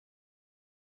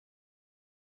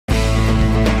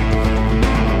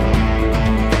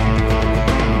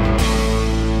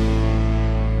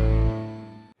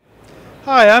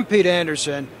Hi, I'm Pete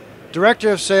Anderson,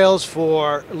 Director of Sales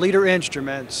for Leader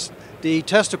Instruments, the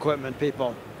test equipment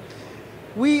people.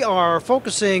 We are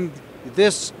focusing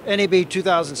this NAB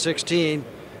 2016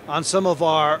 on some of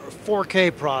our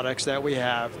 4K products that we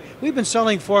have. We've been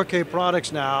selling 4K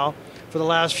products now for the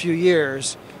last few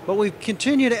years, but we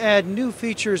continue to add new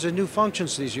features and new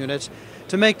functions to these units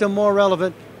to make them more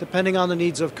relevant depending on the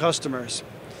needs of customers.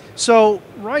 So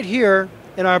right here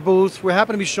in our booth, we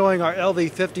happen to be showing our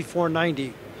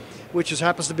LV5490, which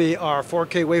happens to be our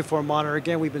 4K waveform monitor.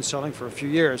 Again, we've been selling for a few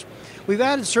years. We've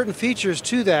added certain features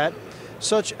to that,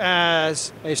 such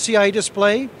as a CIE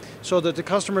display, so that the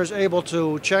customer is able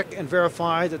to check and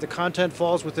verify that the content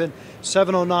falls within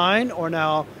 709 or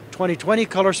now 2020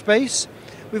 color space.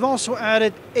 We've also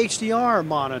added HDR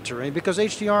monitoring because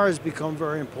HDR has become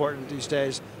very important these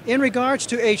days. In regards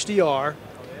to HDR,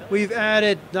 we've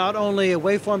added not only a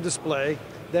waveform display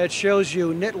that shows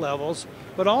you nit levels,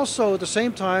 but also at the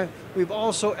same time, we've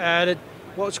also added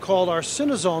what's called our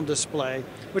Cinezone display,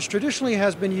 which traditionally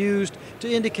has been used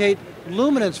to indicate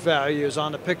luminance values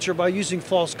on the picture by using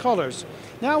false colors.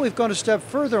 Now we've gone a step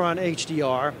further on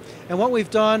HDR, and what we've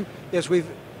done is we've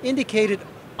indicated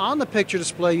on the picture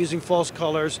display using false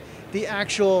colors the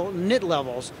actual nit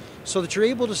levels, so that you're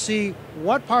able to see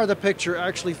what part of the picture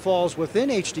actually falls within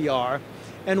HDR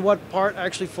and what part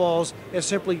actually falls as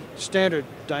simply standard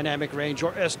dynamic range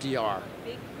or SDR.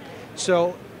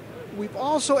 So we've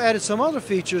also added some other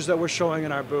features that we're showing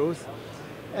in our booth,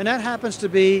 and that happens to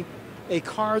be a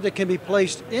card that can be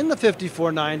placed in the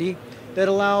 5490 that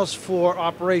allows for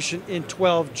operation in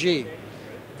 12G.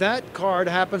 That card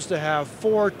happens to have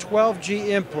 4 12G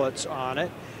inputs on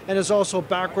it and is also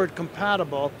backward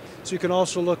compatible, so you can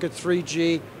also look at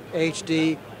 3G,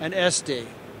 HD, and SD.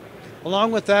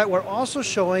 Along with that, we're also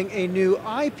showing a new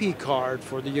IP card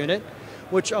for the unit,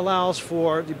 which allows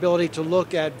for the ability to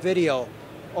look at video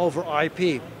over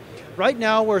IP. Right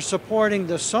now, we're supporting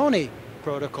the Sony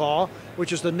protocol,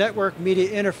 which is the Network Media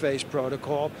Interface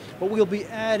protocol, but we'll be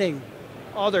adding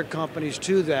other companies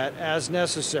to that as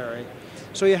necessary.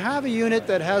 So you have a unit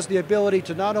that has the ability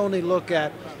to not only look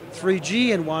at 3G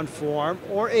in one form,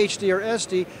 or HD or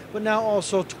SD, but now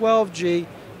also 12G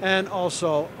and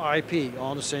also IP,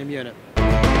 all in the same unit.